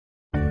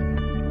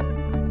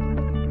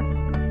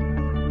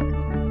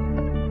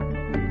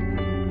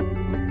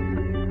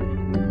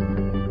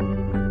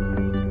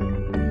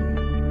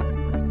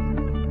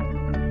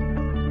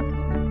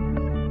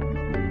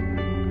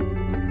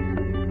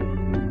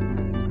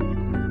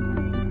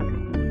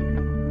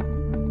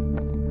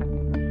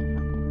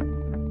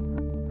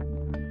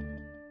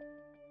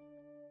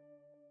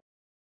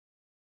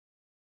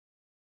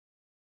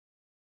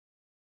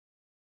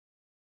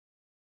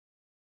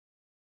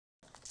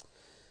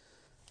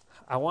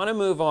I want to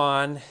move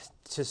on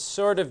to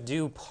sort of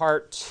do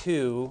part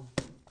 2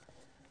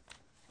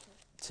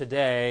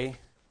 today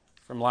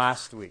from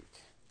last week,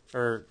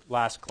 or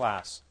last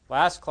class.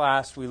 Last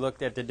class we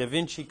looked at the Da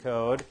Vinci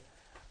Code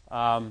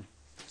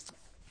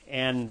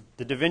and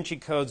the Da Vinci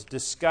Code's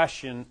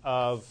discussion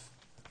of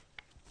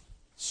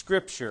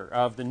Scripture,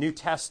 of the New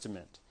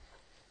Testament.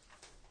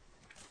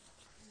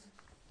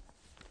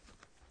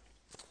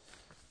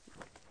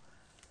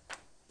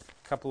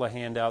 A couple of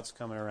handouts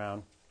coming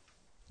around.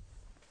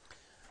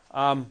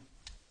 The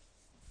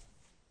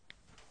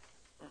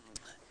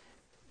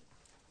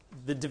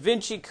Da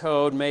Vinci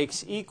Code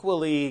makes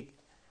equally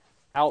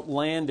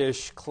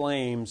outlandish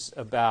claims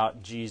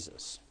about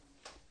Jesus.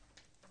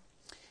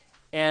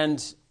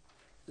 And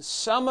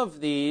some of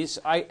these,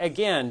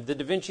 again, the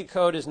Da Vinci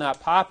Code is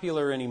not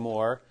popular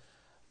anymore,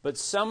 but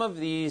some of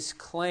these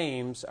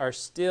claims are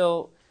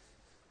still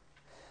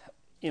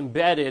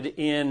embedded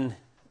in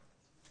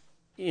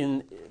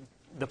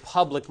the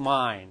public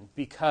mind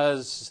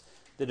because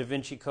the Da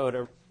Vinci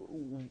Code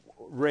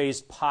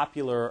raised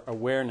popular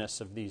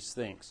awareness of these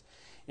things.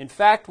 In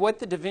fact, what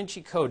the Da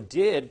Vinci Code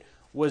did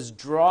was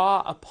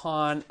draw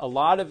upon a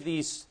lot of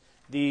these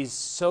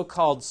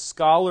so-called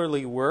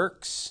scholarly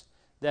works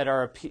that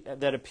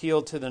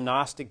appeal to the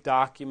Gnostic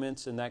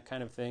documents and that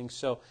kind of thing.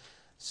 So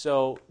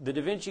the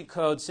Da Vinci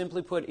Code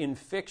simply put in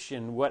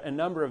fiction what a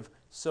number of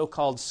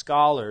so-called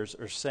scholars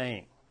are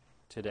saying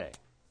today.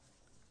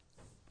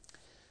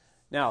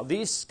 Now,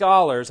 these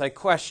scholars, I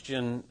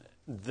question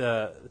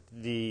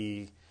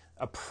the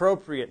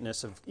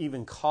appropriateness of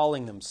even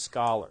calling them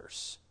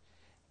scholars.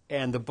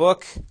 And the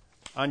book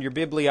on your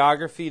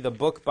bibliography, the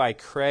book by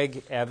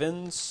Craig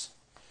Evans.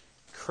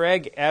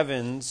 Craig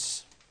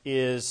Evans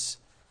is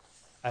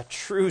a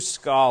true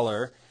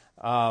scholar.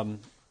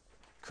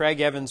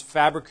 Craig Evans,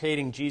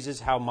 Fabricating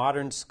Jesus, How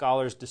Modern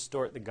Scholars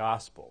Distort the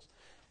Gospels.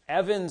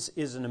 Evans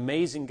is an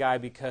amazing guy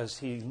because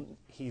he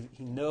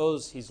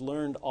knows, he's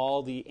learned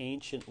all the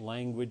ancient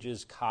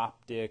languages,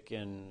 Coptic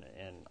and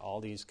all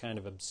these kind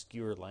of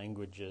obscure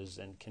languages,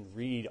 and can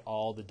read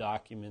all the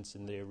documents.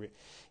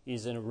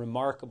 He's a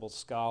remarkable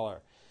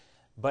scholar.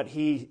 But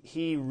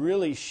he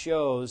really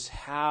shows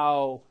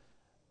how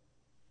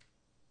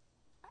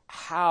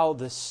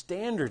the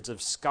standards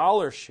of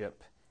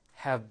scholarship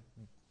have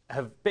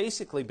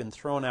basically been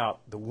thrown out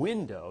the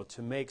window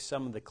to make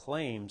some of the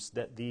claims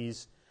that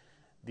these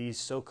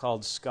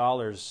so-called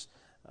scholars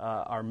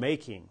are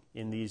making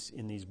in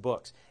these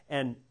books.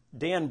 And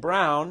Dan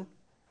Brown,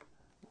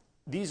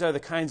 these are the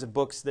kinds of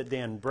books that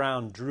Dan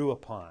Brown drew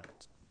upon.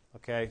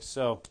 Okay,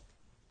 so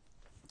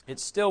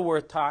it's still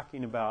worth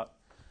talking about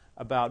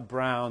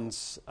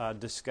Brown's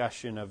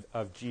discussion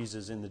of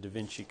Jesus in the Da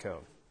Vinci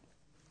Code.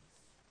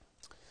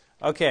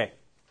 Okay.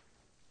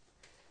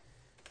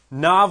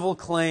 Novel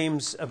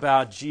claims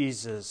about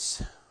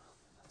Jesus.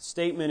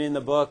 Statement in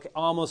the book,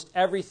 almost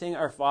everything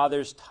our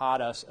fathers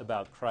taught us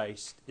about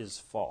Christ is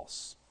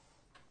false.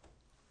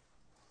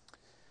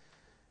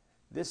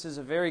 This is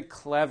a very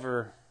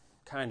clever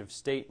kind of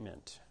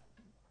statement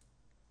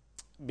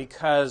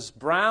because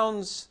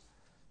Brown's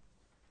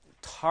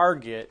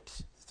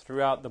target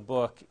throughout the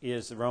book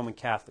is the Roman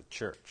Catholic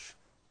Church.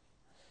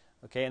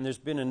 Okay, and there's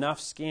been enough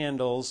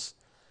scandals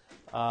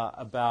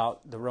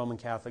about the Roman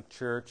Catholic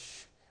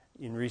Church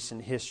in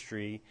recent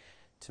history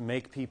to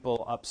make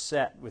people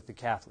upset with the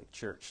Catholic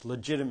Church,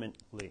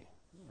 legitimately,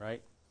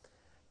 right?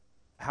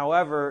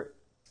 However,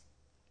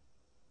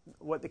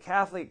 what the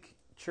Catholic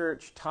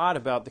Church taught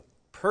about the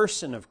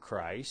person of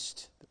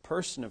Christ,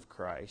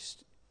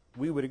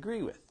 we would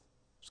agree with.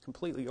 It's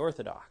completely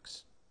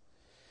orthodox.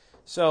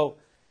 So,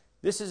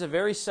 this is a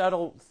very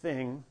subtle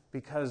thing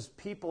because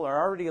people are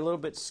already a little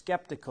bit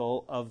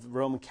skeptical of the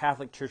Roman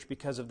Catholic Church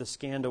because of the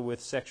scandal with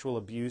sexual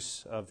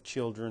abuse of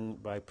children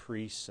by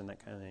priests and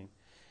that kind of thing.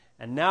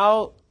 And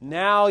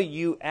now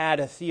you add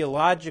a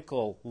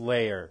theological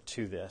layer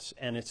to this,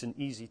 and it's an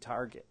easy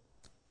target.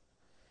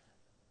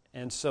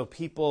 And so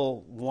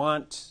people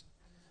want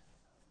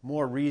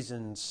more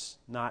reasons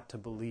not to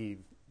believe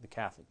the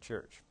Catholic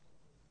Church.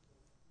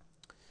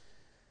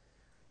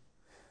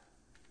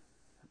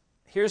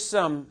 Here's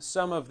some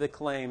of the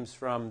claims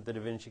from the Da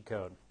Vinci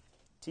Code.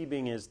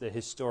 Teabing is the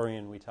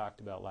historian we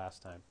talked about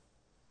last time.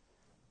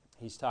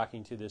 He's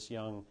talking to this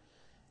young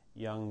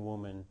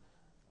woman,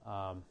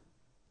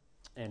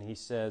 and he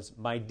says,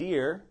 "My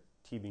dear,"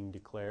 Teabing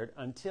declared,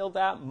 "until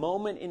that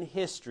moment in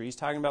history," he's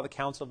talking about the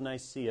Council of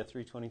Nicaea,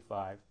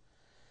 325,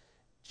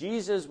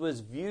 "Jesus was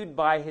viewed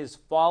by his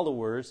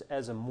followers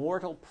as a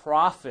mortal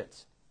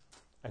prophet,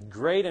 a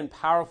great and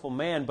powerful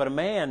man, but a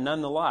man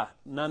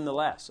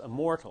nonetheless, a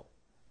mortal.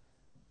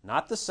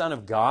 Not the Son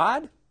of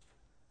God?"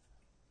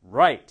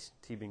 "Right,"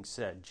 Teabing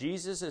said.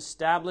 "Jesus'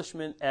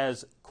 establishment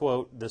as,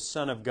 quote, the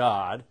Son of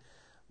God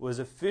was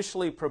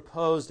officially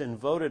proposed and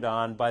voted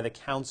on by the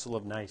Council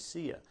of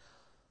Nicaea."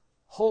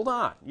 Hold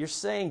on. You're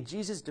saying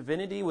Jesus'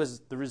 divinity was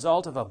the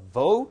result of a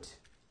vote?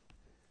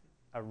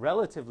 A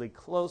relatively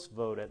close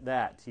vote at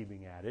that,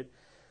 Teabing added.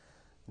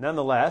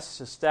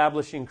 Nonetheless,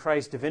 establishing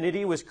Christ's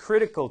divinity was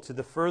critical to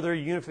the further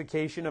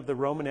unification of the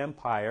Roman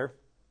Empire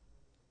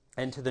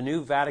and to the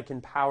new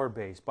Vatican power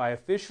base. By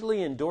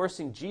officially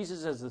endorsing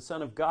Jesus as the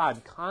Son of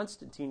God,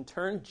 Constantine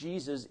turned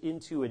Jesus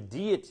into a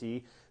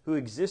deity who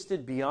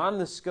existed beyond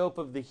the scope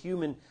of the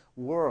human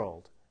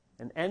world,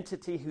 an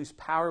entity whose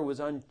power was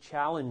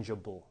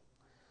unchallengeable.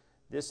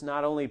 This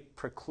not only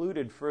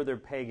precluded further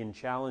pagan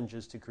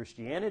challenges to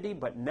Christianity,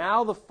 but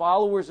now the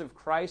followers of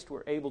Christ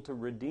were able to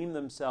redeem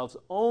themselves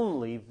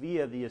only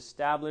via the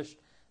established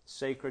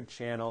sacred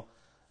channel,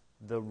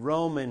 the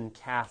Roman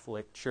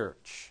Catholic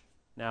Church.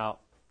 Now,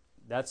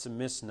 that's a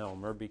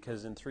misnomer,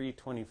 because in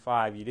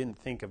 325 you didn't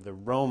think of the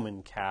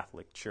Roman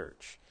Catholic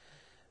Church.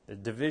 The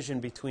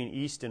division between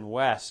East and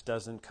West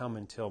doesn't come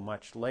until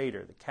much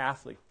later. The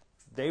Catholic,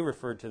 they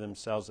referred to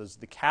themselves as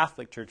the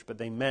Catholic Church, but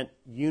they meant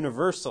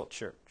universal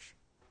church.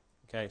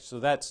 Okay, so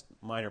that's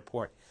a minor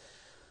point.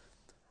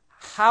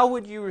 How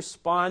would you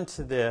respond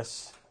to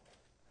these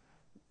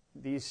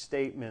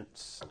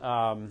statements,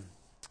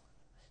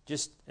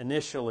 just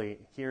initially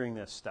hearing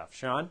this stuff?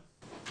 Sean?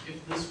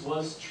 If this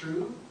was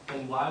true,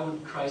 then why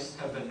would Christ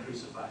have been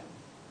crucified?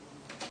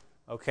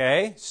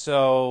 Okay,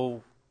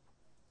 so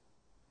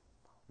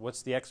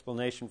what's the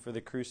explanation for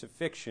the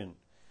crucifixion?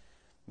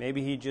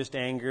 Maybe he just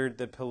angered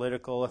the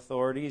political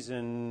authorities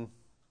and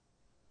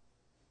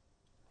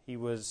he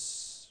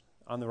was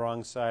on the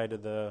wrong side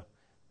of the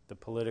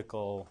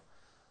political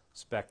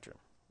spectrum.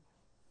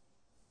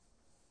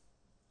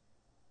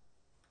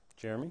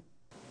 Jeremy?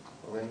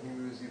 Well, then he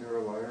was either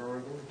a liar or a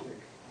lunatic.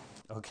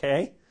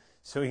 Okay,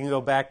 so we can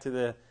go back to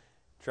the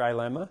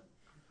trilemma.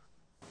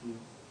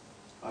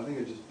 I think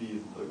it'd just be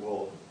like,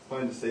 well, it's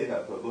fine to say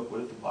that, but look, what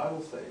does the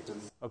Bible say?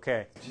 Because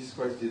Okay. Jesus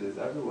Christ did this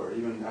everywhere.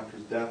 Even after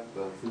his death,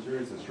 the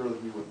centurion says, surely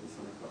he was the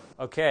Son of God.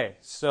 Okay,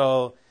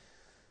 so,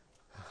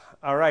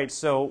 all right,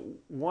 so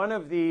one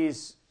of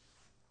these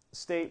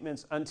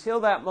statements, until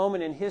that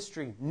moment in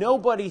history,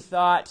 nobody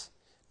thought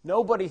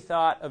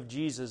of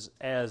Jesus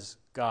as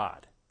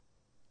God.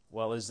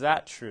 Well, is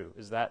that true?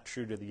 Is that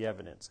true to the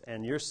evidence?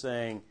 And you're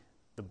saying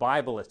the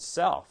Bible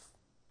itself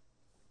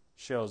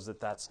shows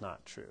that that's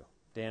not true.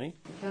 Danny?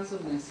 The Council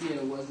of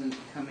Nicaea wasn't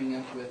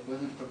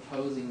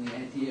proposing the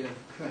idea of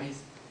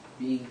Christ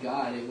being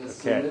God. It was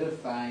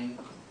solidifying,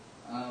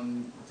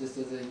 just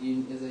as a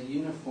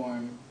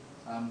uniform,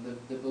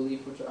 the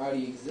belief which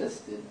already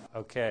existed.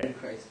 Okay. Who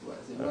Christ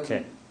was. It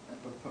wasn't a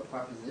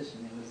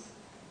proposition. It was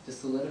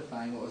just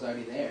solidifying what was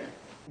already there.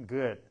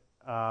 Good.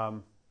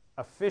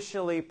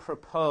 Officially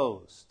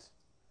proposed.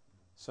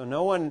 So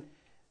no one,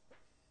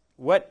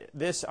 what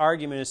this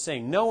argument is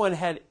saying, no one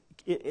had,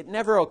 it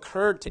never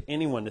occurred to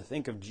anyone to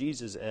think of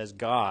Jesus as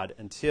God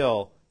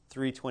until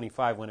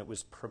 325 when it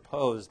was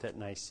proposed at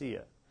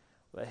Nicaea.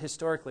 But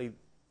historically,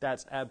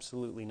 that's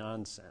absolutely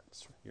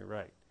nonsense. You're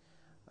right.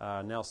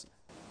 Nelson?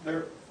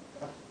 I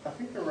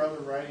think there were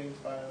other writings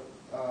by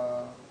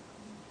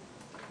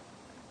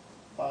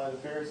the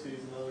Pharisees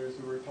and others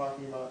who were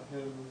talking about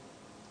him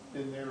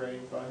in their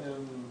writings, about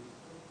him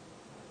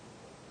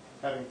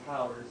having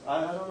powers.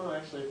 I don't know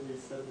actually if he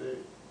said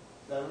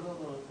I don't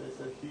know if they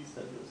said he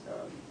said he was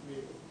God.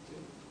 Maybe.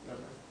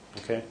 Never.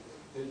 Okay.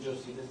 Did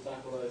Josephus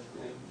talk about his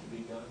claim to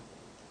be God?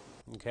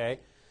 Okay.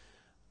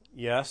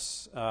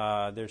 Yes,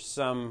 there's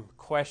some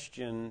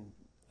question,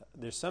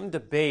 there's some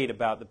debate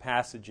about the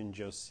passage in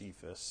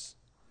Josephus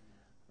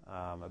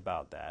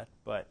about that,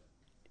 but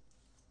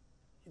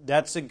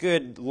that's a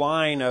good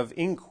line of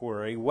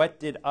inquiry. What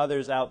did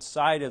others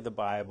outside of the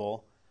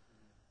Bible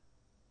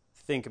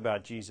think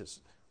about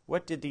Jesus?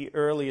 What did the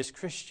earliest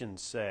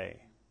Christians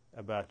say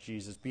about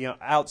Jesus beyond,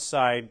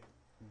 outside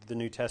the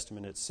New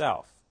Testament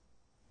itself?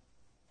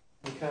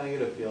 You kind of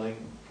get a feeling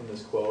from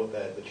this quote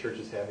that the church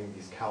is having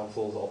these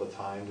councils all the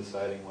time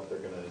deciding what they're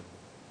going to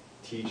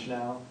teach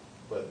now.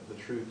 But the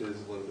truth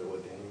is, a little bit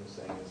what Danny was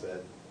saying, is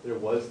that there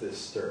was this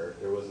stir.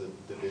 There was a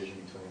division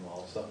between them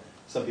all.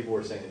 Some people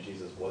were saying that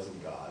Jesus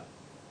wasn't God.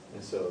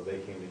 And so they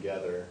came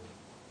together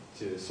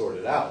to sort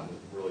it out and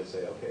really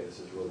say, okay, this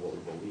is really what we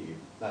believe.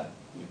 Not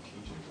new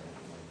teachings or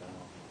anything like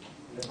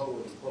that. The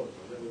vote was close.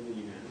 Was it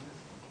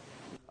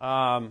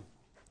unanimous?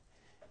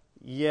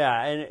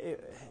 Yeah, and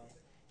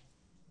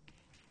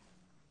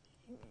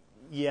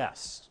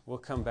yes, we'll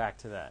come back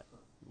to that.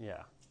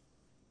 Yeah.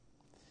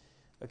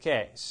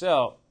 Okay,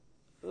 so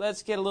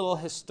let's get a little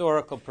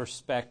historical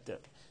perspective.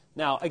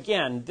 Now,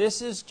 again,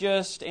 this is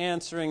just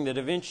answering the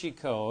Da Vinci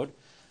Code,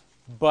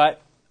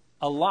 but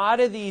a lot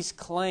of these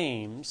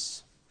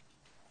claims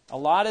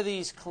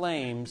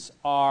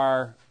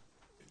are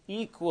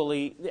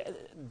equally,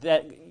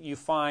 that you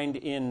find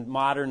in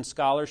modern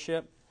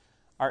scholarship,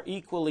 are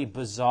equally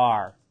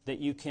bizarre, that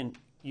you can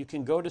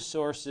go to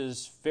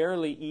sources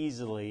fairly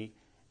easily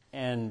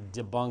and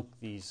debunk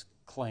these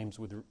claims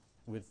with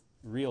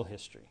real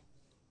history.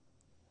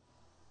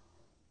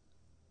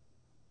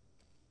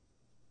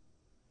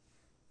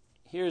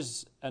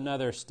 Here's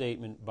another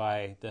statement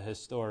by the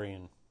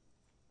historian,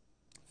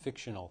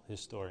 fictional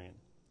historian.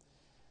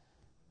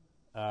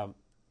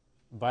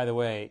 By the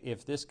way,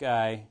 if this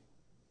guy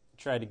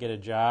tried to get a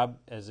job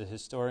as a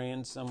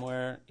historian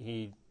somewhere,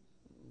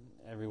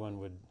 everyone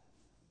would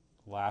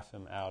laugh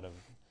him out of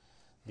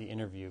the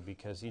interview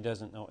because he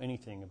doesn't know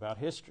anything about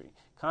history.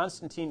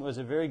 Constantine was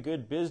a very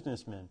good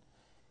businessman.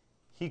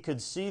 He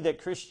could see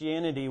that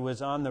Christianity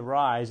was on the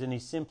rise, and he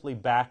simply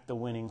backed the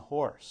winning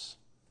horse.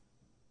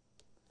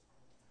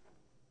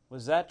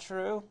 Was that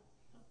true?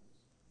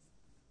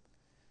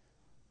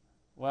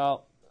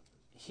 Well,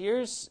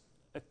 here's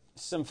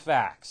some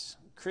facts.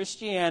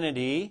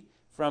 Christianity,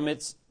 from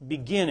its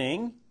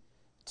beginning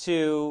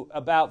to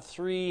about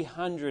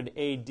 300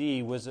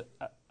 AD, was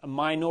a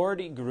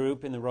minority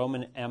group in the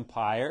Roman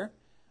Empire.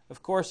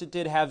 Of course, it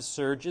did have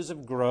surges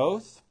of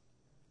growth,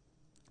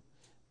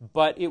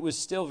 but it was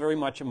still very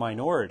much a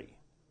minority.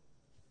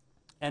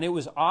 And it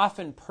was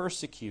often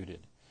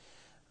persecuted.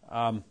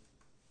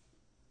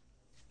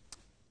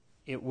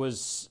 It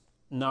was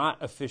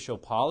not official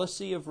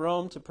policy of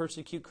Rome to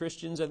persecute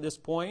Christians at this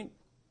point,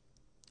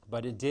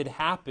 but it did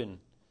happen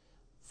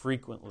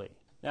frequently.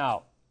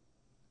 Now,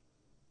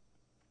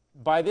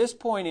 by this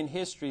point in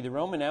history, the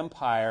Roman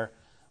Empire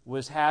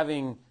was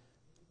having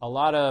a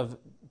lot of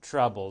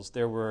troubles.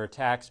 There were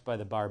attacks by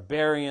the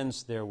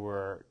barbarians, there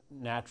were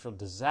natural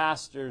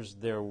disasters,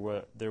 there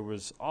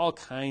was all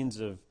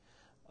kinds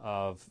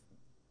of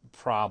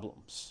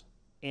problems.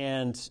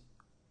 And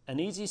an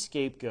easy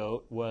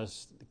scapegoat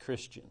was the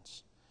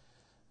Christians.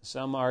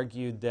 Some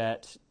argued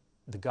that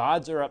the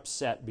gods are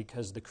upset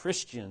because the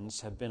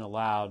Christians have been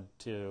allowed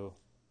to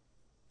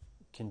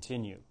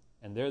continue,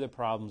 and they're the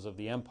problems of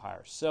the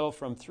empire. So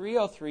from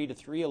 303 to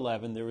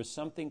 311, there was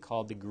something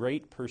called the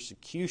Great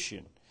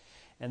Persecution.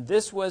 And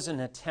this was an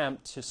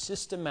attempt to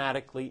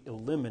systematically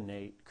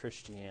eliminate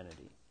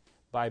Christianity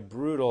by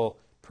brutal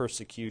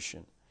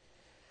persecution.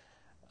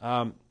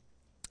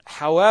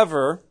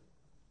 However,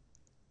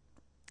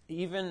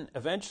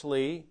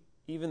 eventually,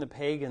 even the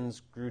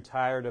pagans grew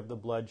tired of the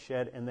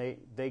bloodshed, and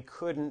they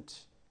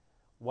couldn't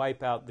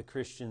wipe out the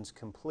Christians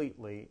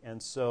completely,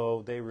 and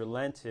so they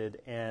relented,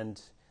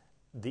 and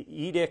the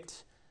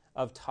Edict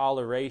of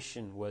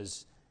Toleration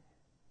was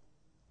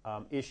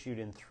issued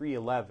in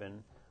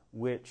 311,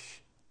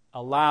 which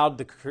allowed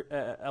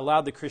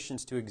the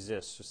Christians to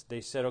exist. So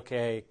they said,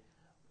 okay,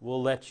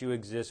 we'll let you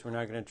exist. We're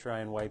not going to try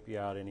and wipe you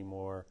out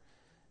anymore.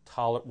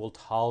 We'll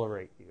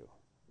tolerate you.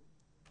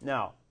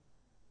 Now,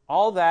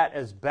 all that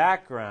as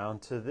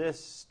background to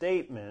this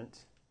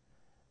statement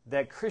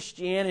that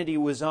Christianity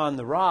was on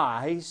the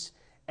rise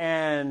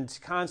and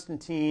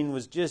Constantine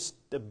was just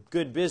a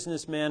good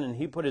businessman and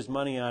he put his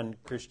money on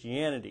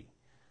Christianity.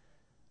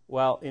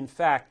 Well, in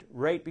fact,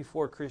 right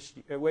before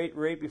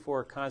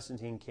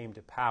Constantine came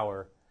to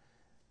power,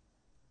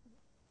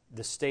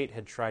 the state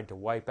had tried to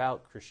wipe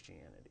out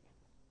Christianity.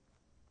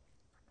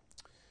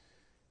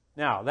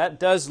 Now, that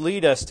does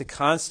lead us to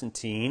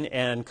Constantine,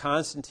 and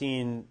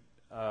Constantine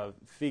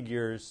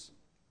figures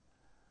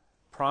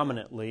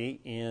prominently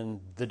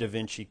in the Da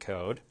Vinci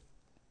Code.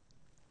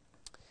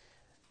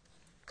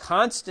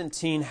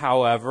 Constantine,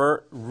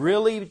 however,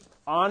 really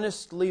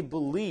honestly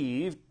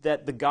believed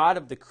that the God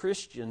of the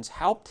Christians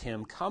helped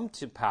him come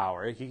to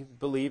power. He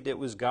believed it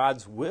was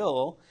God's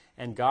will,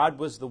 and God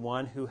was the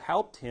one who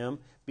helped him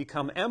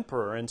become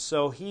emperor. And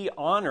so he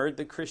honored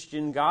the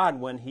Christian God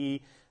when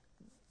he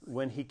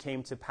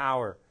came to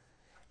power.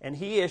 And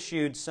he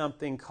issued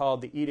something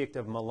called the Edict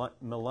of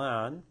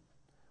Milan,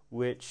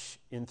 which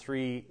in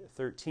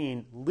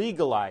 313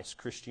 legalized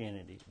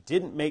Christianity. It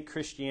didn't make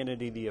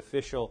Christianity the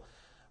official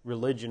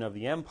religion of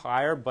the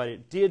empire, but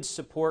it did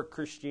support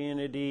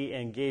Christianity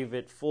and gave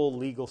it full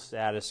legal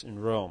status in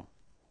Rome.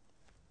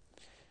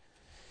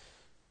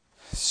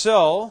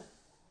 So,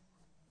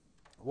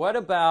 what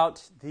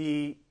about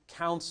the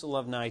Council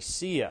of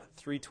Nicaea,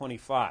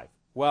 325?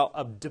 Well,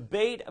 a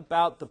debate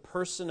about the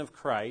person of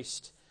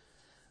Christ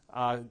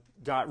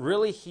got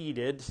really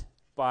heated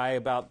by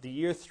about the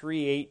year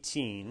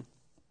 318,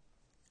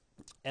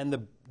 and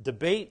the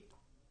debate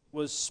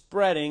was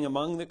spreading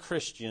among the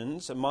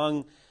Christians,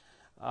 among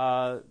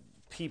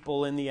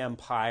people in the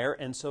empire,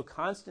 and so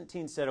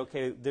Constantine said,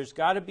 okay, there's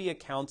got to be a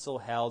council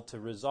held to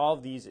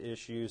resolve these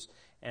issues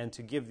and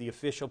to give the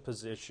official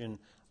position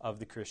of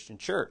the Christian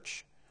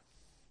church.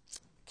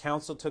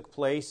 Council took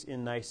place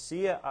in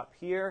Nicaea up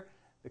here.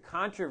 The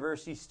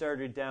controversy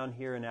started down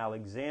here in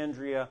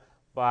Alexandria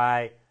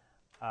by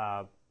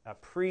a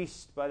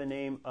priest by the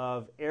name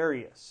of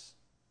Arius.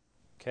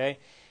 Okay?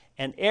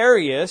 And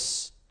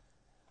Arius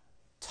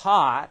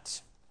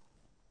taught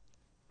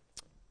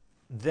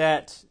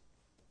that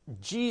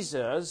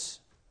Jesus,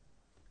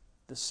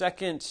 the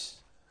second,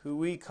 who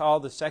we call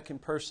the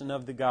second person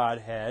of the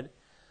Godhead,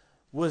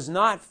 was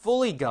not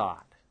fully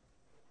God.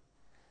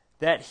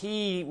 That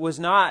he was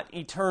not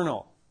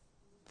eternal.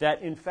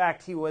 That in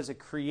fact he was a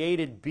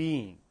created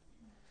being.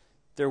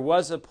 There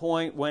was a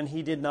point when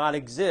he did not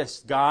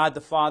exist. God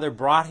the Father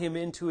brought him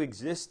into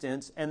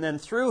existence, and then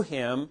through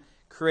him,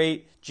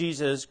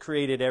 Jesus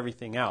created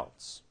everything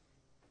else.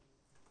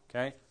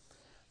 Okay?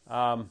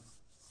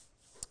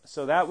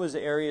 So that was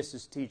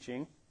Arius'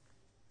 teaching,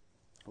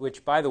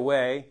 which, by the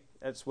way,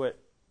 that's what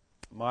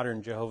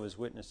modern Jehovah's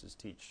Witnesses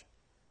teach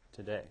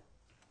today.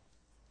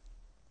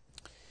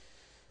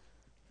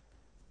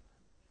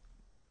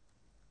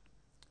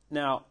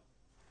 Now,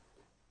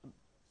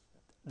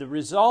 the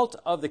result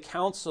of the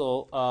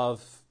Council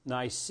of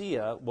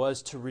Nicaea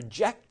was to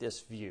reject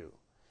this view,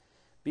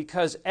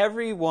 because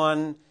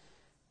everyone,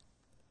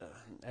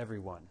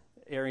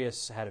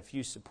 Arius had a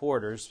few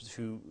supporters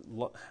who,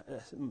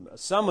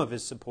 some of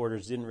his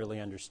supporters didn't really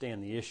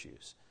understand the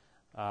issues.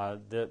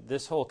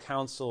 This whole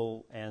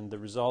council and the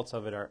results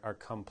of it are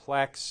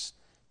complex.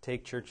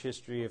 Take church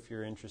history if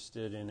you're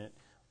interested in it.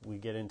 We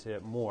get into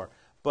it more.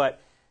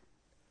 But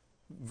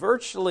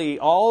virtually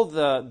all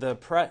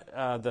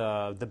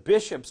the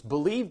bishops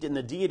believed in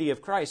the deity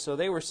of Christ, so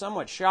they were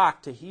somewhat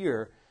shocked to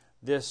hear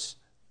this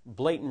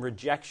blatant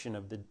rejection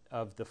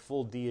of the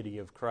full deity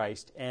of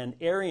Christ. And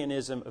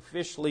Arianism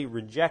officially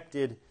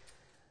rejected,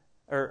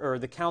 or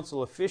the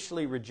council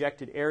officially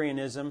rejected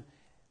Arianism.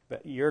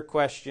 But your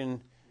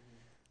question,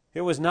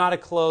 it was not a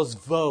closed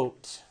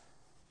vote.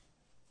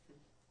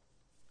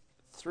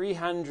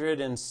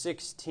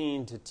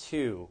 316 to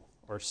 2,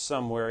 or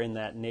somewhere in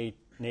that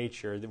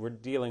nature. We're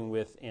dealing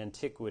with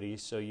antiquity,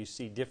 so you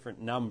see different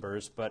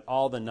numbers, but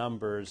all the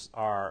numbers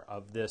are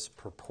of this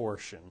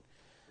proportion.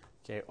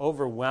 Okay,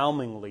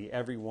 overwhelmingly,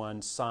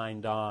 everyone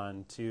signed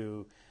on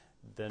to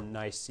the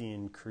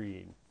Nicene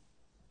Creed.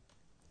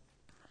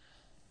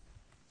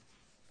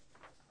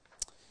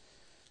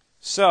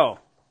 So,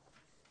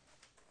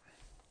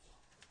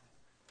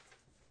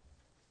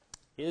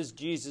 is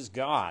Jesus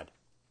God?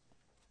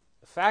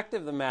 The fact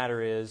of the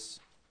matter is,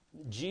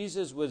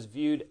 Jesus was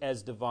viewed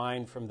as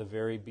divine from the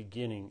very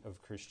beginning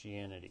of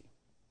Christianity.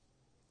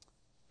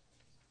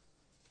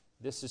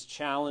 This is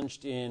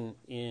challenged in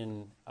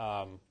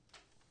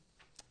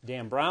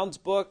Dan Brown's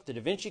book, The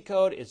Da Vinci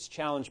Code. It's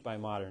challenged by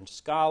modern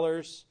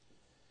scholars.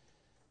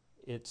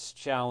 It's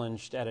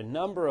challenged at a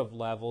number of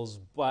levels,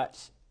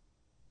 but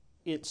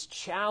it's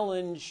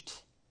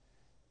challenged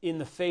in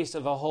the face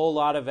of a whole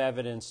lot of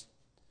evidence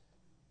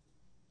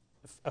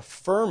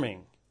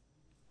affirming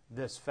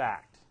this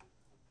fact.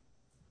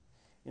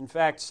 In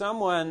fact,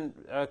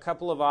 a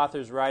couple of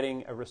authors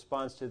writing a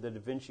response to the Da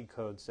Vinci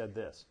Code said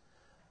this: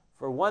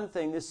 "For one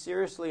thing, this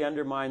seriously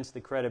undermines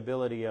the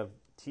credibility of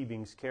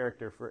Teabing's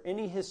character, for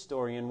any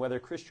historian, whether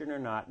Christian or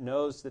not,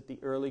 knows that the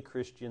early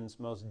Christians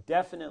most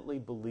definitely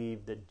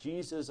believed that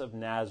Jesus of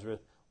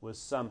Nazareth was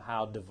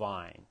somehow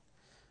divine."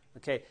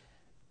 Okay,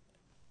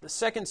 the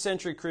second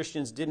century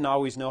Christians didn't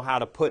always know how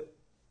to put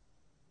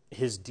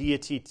his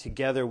deity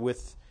together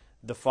with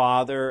the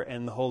Father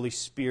and the Holy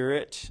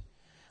Spirit,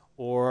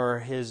 or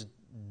his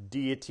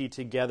deity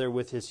together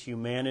with his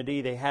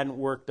humanity. They hadn't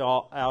worked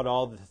out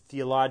all the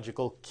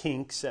theological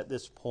kinks at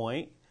this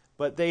point,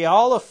 but they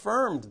all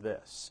affirmed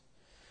this.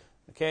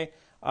 Okay,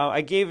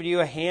 I gave you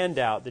a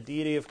handout, the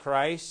deity of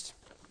Christ,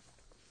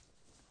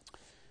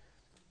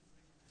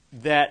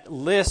 that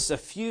lists a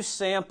few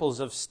samples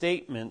of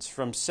statements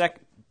from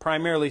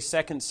primarily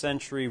second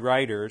century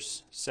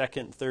writers,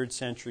 second, third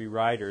century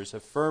writers,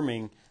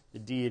 affirming the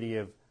deity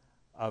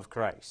of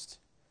Christ.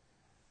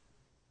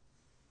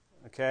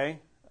 Okay,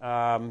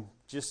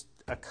 just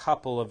a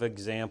couple of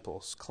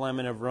examples.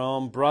 Clement of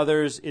Rome: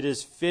 "Brothers, it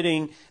is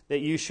fitting that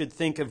you should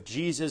think of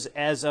Jesus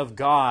as of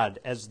God,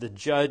 as the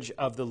judge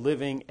of the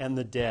living and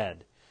the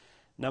dead."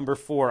 Number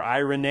 4,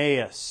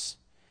 Irenaeus: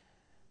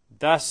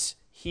 "Thus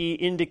he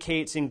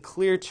indicates in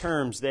clear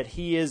terms that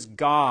he is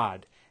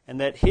God,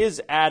 and that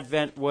his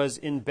advent was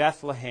in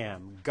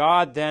Bethlehem.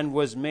 God then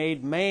was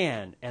made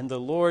man, and the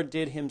Lord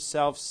did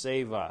himself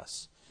save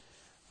us."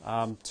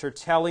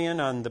 Tertullian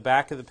on the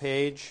back of the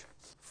page: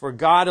 "For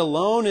God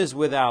alone is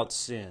without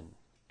sin,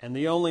 and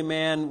the only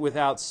man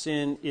without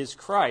sin is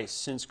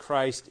Christ, since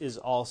Christ is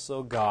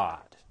also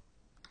God."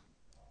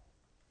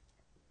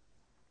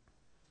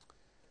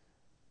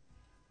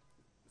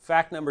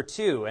 Fact number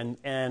 2,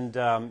 and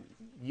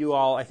you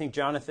all, I think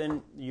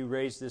Jonathan, you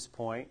raised this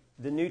point.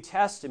 The New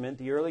Testament,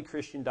 the early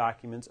Christian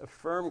documents,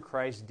 affirm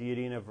Christ's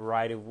deity in a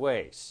variety of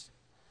ways.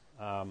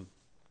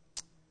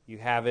 You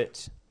have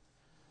it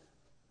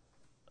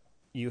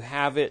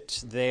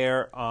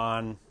there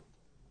on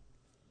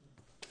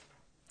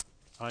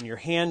your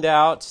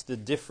handouts, the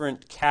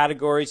different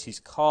categories. He's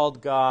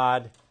called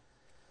God.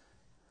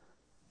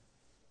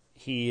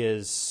 He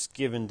is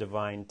given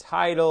divine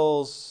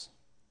titles.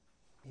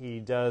 He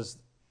does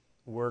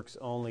works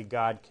only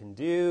God can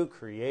do: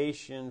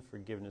 creation,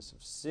 forgiveness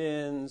of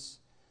sins.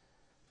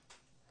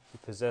 He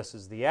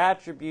possesses the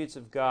attributes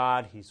of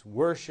God. He's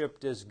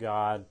worshipped as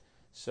God.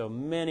 So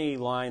many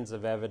lines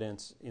of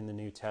evidence in the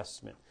New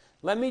Testament.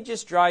 Let me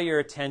just draw your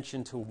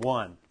attention to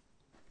one.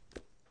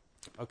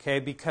 Okay,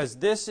 because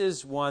this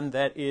is one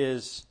that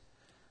is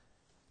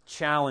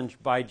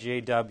challenged by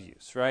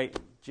JWs, right?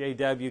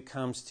 JW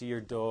comes to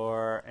your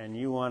door and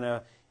you want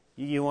to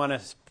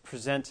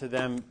present to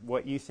them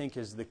what you think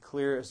is the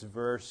clearest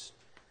verse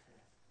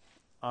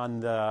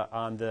on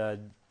the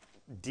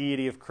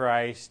deity of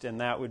Christ, and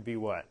that would be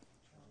what?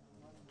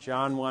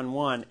 John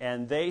 1:1.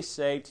 And they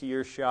say, to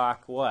your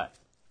shock, what?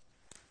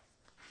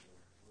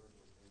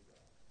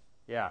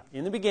 Yeah.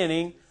 In the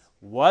beginning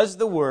was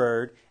the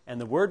Word, and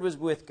the Word was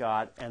with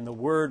God, and the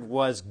Word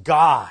was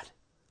God.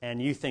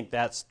 And you think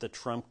that's the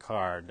trump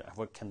card.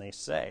 What can they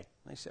say?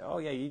 They say, oh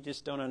yeah, you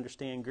just don't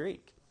understand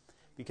Greek.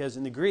 Because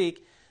in the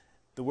Greek,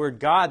 the word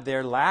God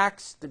there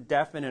lacks the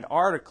definite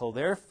article.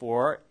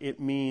 Therefore, it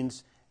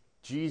means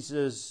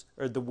Jesus,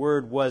 or the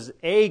Word was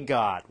a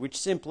God, which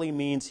simply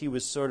means he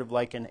was sort of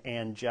like an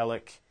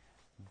angelic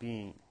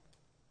being.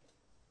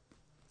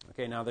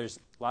 Okay, now there's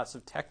lots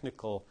of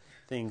technical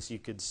things you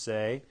could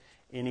say.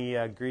 Any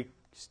Greek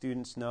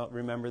students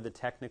remember the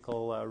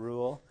technical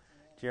rule?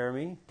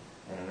 Jeremy?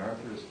 And an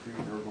arthur is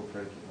pre-verbal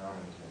predicate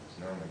nominative. It's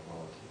noun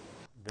equality.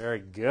 Very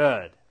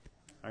good.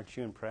 Aren't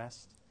you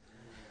impressed?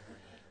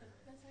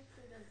 What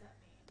exactly does that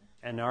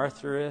mean?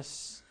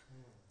 Anarthrous,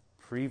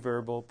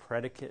 preverbal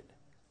predicate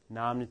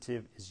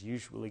nominative is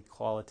usually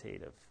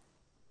qualitative.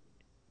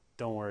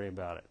 Don't worry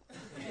about it.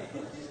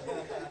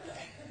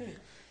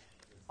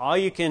 All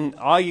you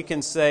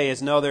can say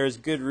is, no, there's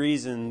good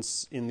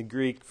reasons in the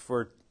Greek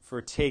for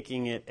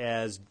taking it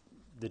as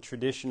the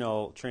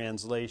traditional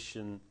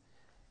translation,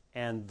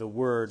 and the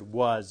Word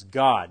was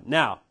God.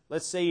 Now,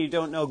 let's say you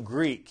don't know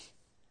Greek.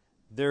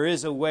 There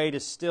is a way to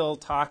still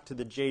talk to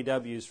the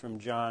JWs from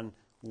John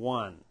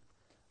 1.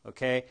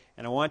 Okay?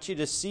 And I want you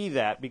to see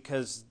that,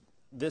 because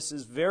this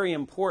is very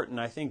important.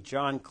 I think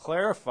John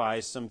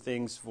clarifies some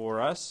things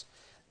for us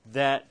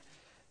that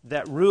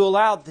rule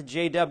out the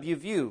JW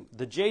view.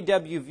 The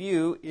JW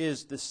view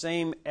is the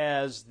same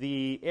as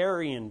the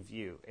Arian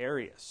view,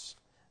 Arius,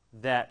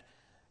 that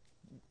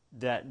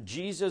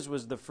Jesus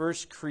was the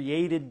first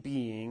created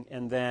being,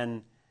 and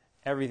then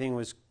everything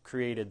was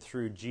created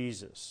through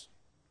Jesus.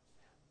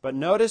 But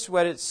notice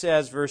what it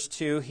says, verse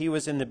 2, he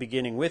was in the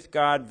beginning with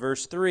God.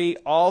 Verse 3,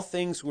 all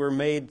things were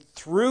made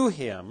through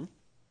him,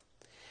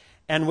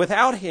 and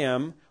without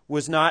him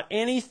was not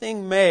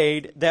anything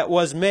made that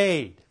was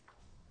made.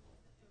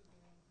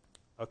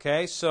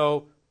 Okay,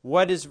 so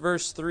what is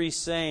verse 3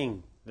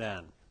 saying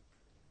then?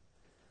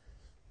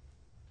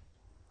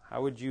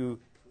 How would you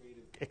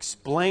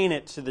explain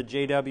it to the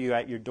JW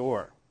at your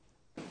door?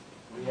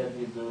 We have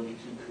the ability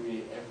to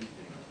create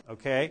everything.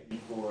 Okay.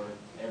 Before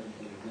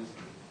everything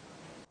existed.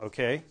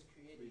 Okay.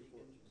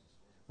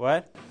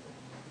 What?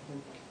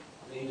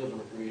 The angels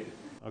were created.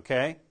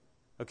 Okay.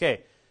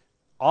 Okay.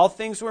 All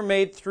things were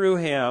made through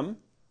him.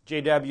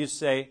 JWs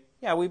say,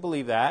 yeah, we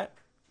believe that.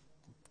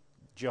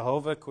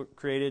 Jehovah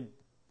created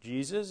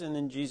Jesus, and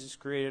then Jesus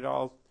created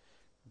all.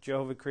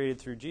 Jehovah created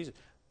through Jesus.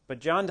 But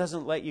John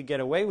doesn't let you get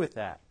away with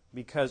that,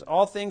 because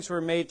all things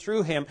were made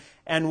through him,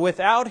 and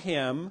without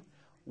him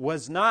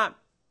was not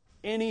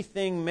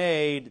anything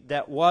made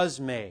that was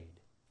made.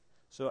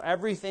 So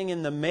everything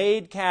in the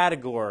made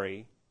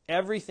category,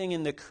 everything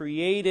in the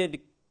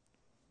created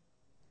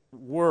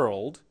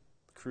world,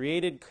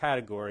 created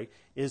category,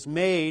 is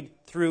made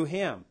through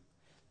him.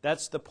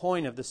 That's the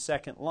point of the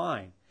second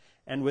line.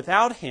 And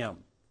without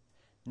him,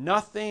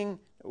 nothing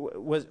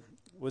was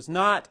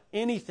not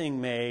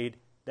anything made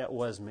that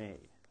was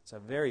made. It's a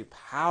very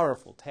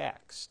powerful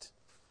text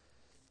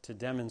to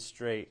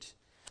demonstrate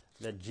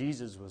that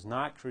Jesus was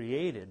not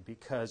created,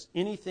 because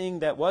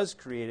anything that was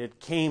created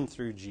came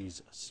through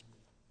Jesus.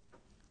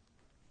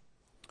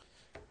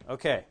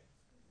 Okay.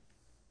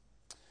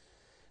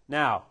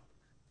 Now,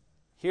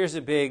 here's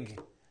a big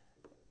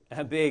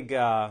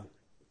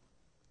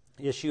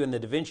issue in the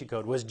Da Vinci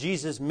Code. Was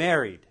Jesus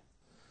married?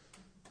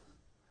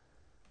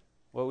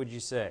 What would you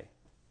say?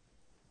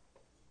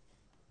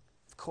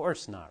 Of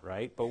course not,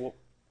 right? But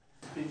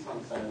Speaks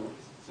on silence.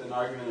 It's an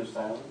argument of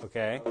silence.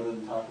 Okay.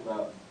 Doesn't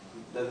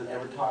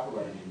ever talk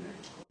about being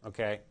married.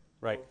 Okay,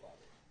 right.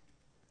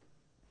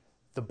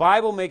 The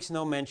Bible makes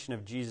no mention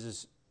of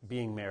Jesus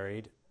being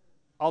married,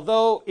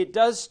 although it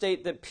does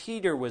state that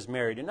Peter was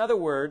married. In other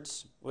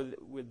words,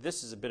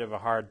 this is a bit of a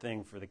hard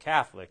thing for the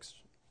Catholics,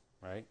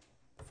 right?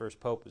 The first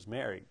pope was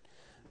married.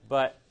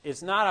 But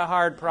it's not a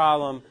hard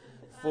problem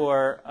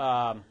for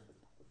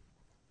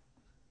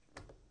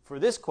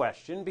this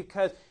question,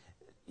 because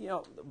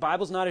the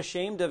Bible's not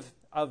ashamed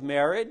of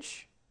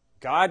marriage.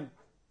 God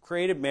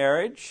created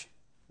marriage.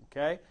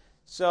 Okay?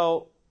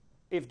 So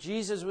if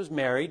Jesus was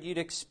married, you'd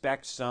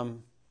expect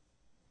some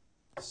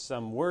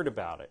word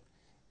about it.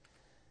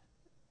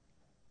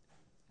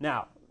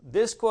 Now,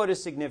 this quote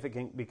is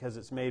significant because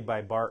it's made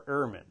by Bart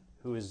Ehrman,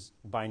 who is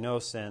by no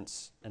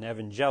sense an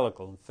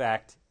evangelical. In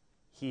fact,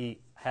 he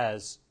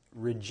has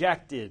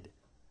rejected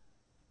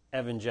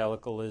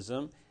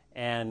evangelicalism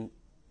and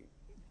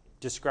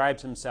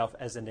describes himself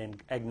as an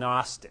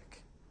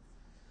agnostic.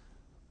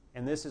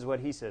 And this is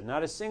what he said: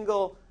 not a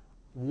single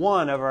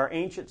one of our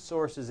ancient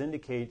sources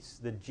indicates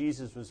that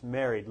Jesus was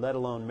married, let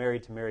alone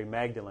married to Mary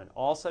Magdalene.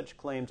 All such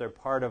claims are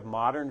part of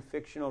modern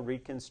fictional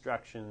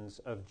reconstructions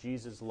of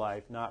Jesus'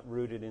 life, not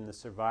rooted in the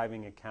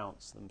surviving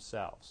accounts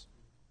themselves.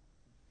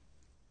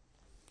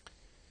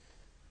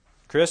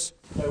 Chris?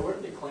 Where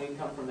did the claim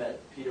come from that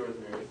Peter was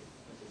married?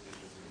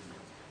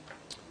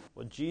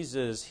 Well,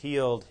 Jesus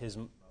healed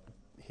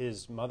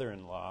his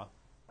mother-in-law.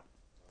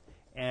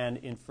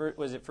 And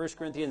was it 1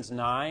 Corinthians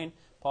 9?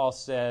 Paul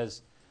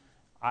says,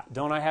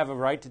 Don't I have a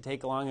right to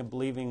take along a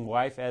believing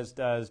wife, as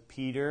does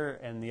Peter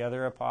and the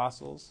other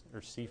apostles?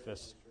 Or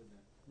Cephas?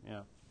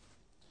 Yeah.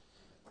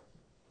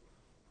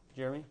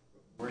 Jeremy?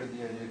 Where did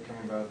the idea come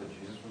about that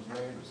Jesus was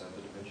married? Was that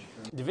the Da Vinci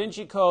Code? Da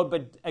Vinci Code,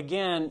 but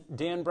again,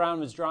 Dan Brown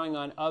was drawing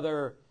on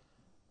other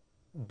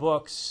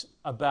books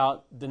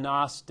about the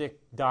Gnostic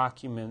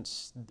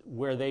documents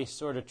where they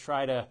sort of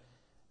try to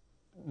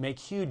make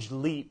huge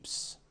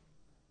leaps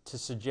to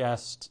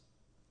suggest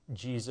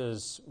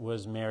Jesus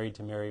was married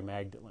to Mary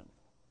Magdalene.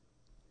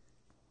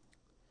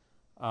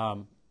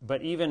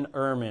 But even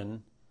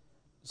Ehrman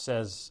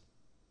says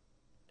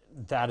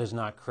that is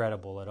not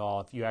credible at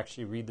all. If you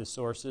actually read the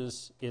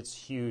sources, it's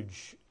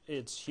huge.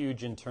 It's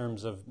huge in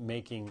terms of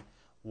making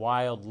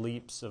wild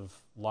leaps of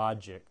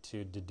logic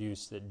to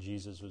deduce that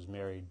Jesus was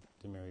married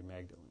to Mary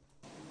Magdalene.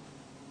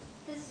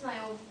 This is my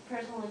own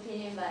personal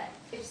opinion, but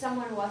if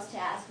someone was to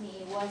ask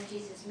me, was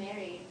Jesus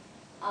married,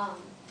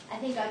 I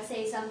think I'd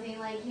say something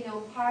like,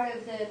 part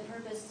of the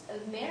purpose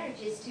of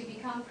marriage is to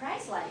become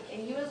Christ-like,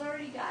 and he was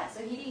already God,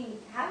 so he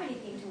didn't have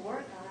anything to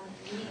work on.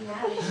 He didn't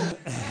have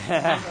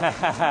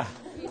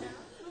anything.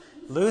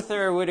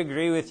 Luther would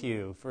agree with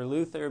you. For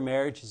Luther,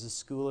 marriage is a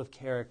school of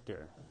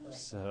character.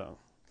 So,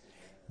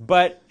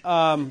 but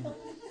I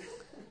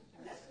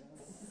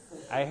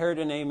heard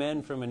an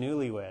amen from a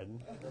newlywed.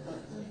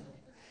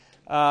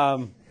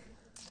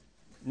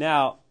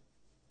 Now,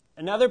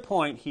 another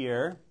point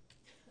here.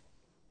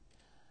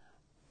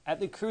 At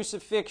the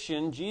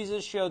crucifixion,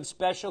 Jesus showed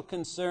special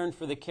concern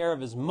for the care of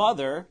his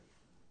mother,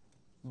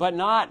 but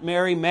not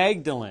Mary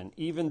Magdalene,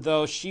 even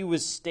though she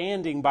was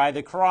standing by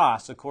the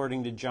cross,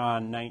 according to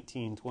John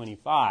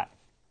 19:25.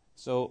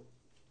 So,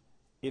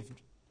 if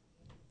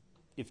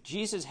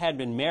Jesus had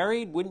been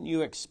married, wouldn't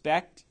you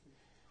expect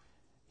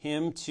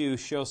him to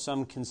show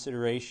some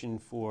consideration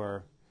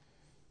for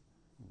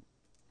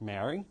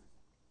Mary?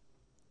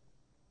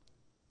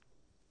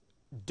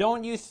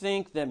 Don't you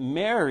think that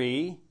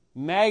Mary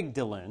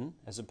Magdalene,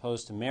 as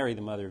opposed to Mary,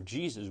 the mother of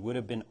Jesus, would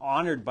have been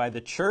honored by the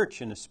church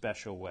in a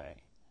special way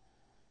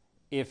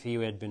if he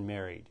had been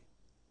married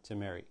to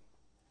Mary?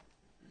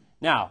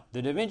 Now,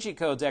 the Da Vinci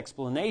Code's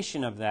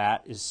explanation of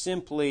that is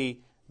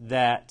simply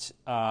that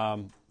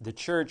the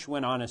church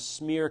went on a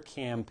smear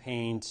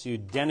campaign to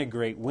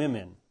denigrate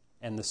women.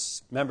 And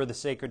remember the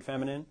sacred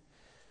feminine?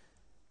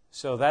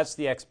 So that's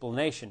the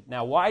explanation.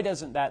 Now, why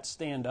doesn't that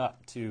stand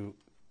up to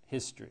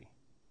history?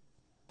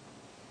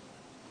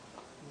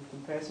 In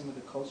comparison with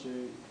the culture,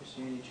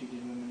 Christianity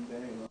treated women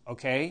very well.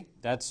 Okay,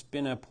 that's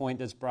been a point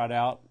that's brought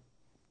out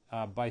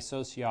by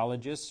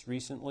sociologists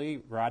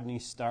recently. Rodney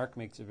Stark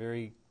makes a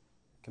very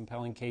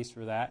compelling case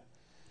for that.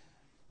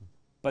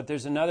 But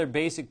there's another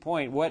basic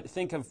point.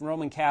 Think of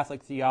Roman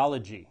Catholic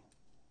theology.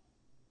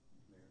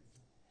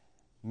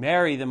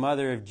 Mary, the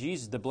mother of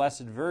Jesus, the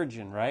Blessed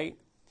Virgin, right?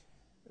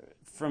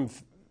 From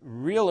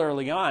real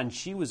early on,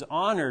 she was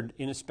honored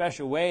in a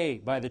special way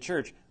by the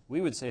church.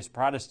 We would say as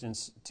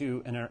Protestants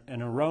in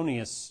an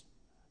erroneous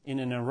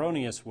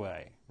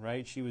way,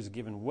 right? She was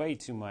given way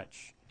too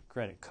much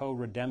credit.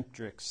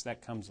 Co-redemptrix,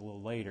 that comes a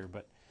little later.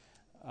 But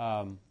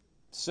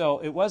so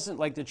it wasn't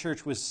like the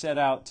church was set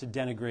out to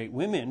denigrate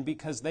women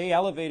because they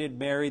elevated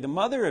Mary, the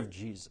mother of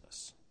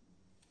Jesus.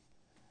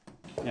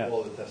 Yeah.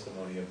 Well, the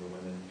testimony of the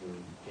women who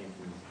came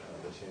from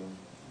the tomb.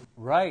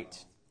 Right.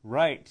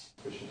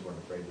 Christians weren't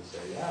afraid to say,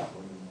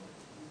 women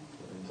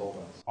told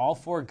us. All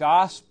four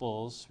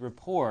Gospels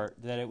report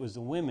that it was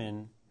the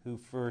women who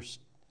first,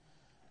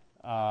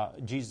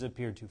 Jesus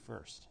appeared to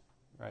first,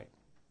 right?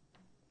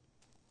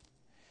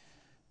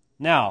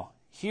 Now,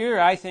 here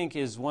I think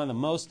is one of the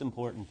most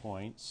important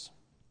points,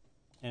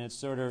 and it's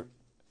sort of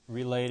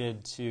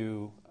related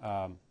to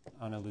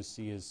Ana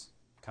Lucia's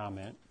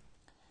comment,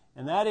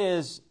 and that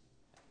is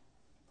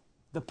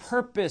the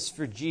purpose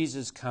for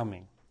Jesus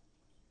coming.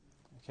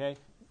 Okay?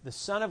 The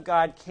Son of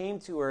God came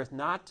to earth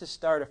not to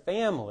start a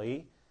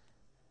family,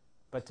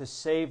 but to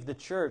save the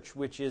church,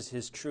 which is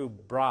his true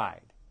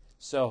bride.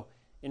 So,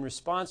 in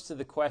response to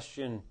the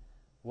question,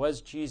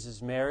 was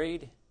Jesus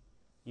married?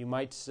 You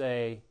might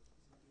say,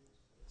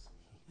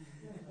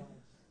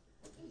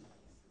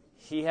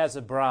 he has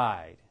a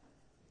bride.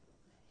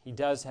 He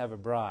does have a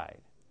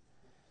bride.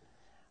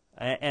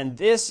 And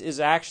this is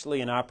actually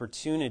an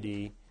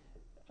opportunity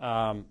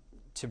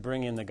to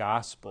bring in the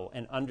gospel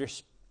and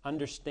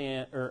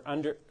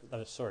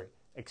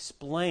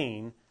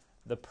explain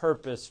the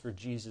purpose for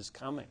Jesus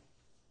coming.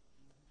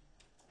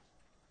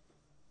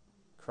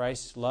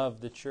 Christ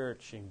loved the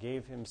church and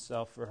gave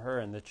himself for her,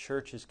 and the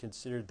church is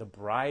considered the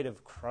bride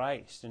of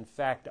Christ. In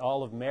fact,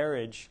 all of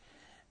marriage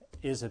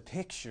is a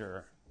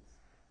picture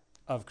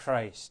of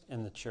Christ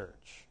and the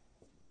church,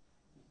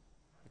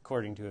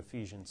 according to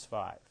Ephesians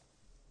 5.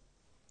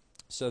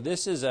 So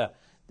this is a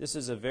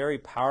very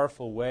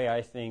powerful way,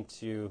 I think,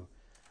 to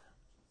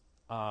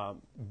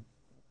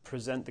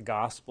present the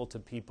gospel to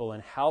people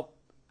and help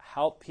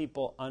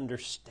people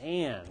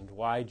understand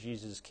why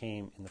Jesus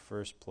came in the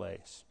first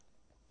place.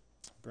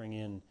 Bring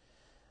in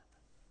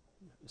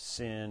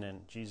sin,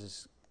 and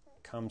Jesus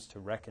comes to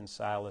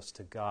reconcile us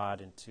to God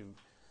and to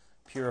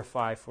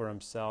purify for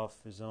himself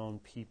his own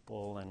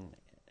people.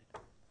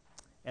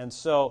 And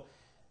so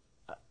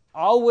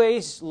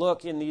always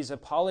look in these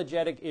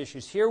apologetic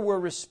issues. Here we're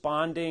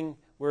responding,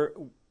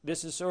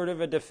 this is sort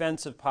of a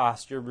defensive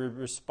posture. We're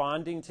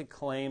responding to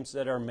claims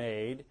that are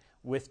made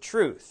with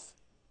truth.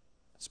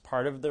 It's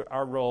part of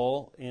our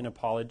role in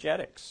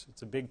apologetics.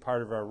 It's a big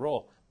part of our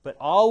role. But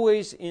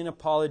always in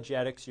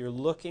apologetics, you're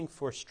looking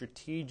for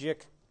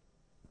strategic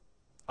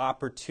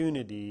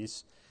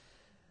opportunities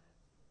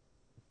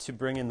to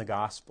bring in the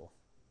gospel.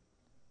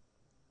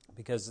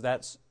 Because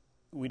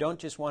we don't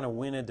just want to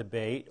win a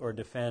debate or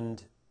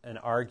defend an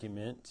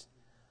argument.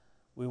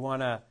 We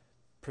want to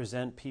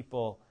present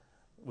people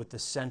with the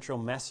central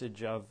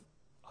message of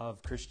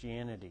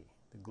Christianity,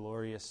 the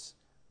glorious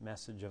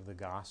message of the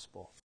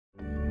gospel.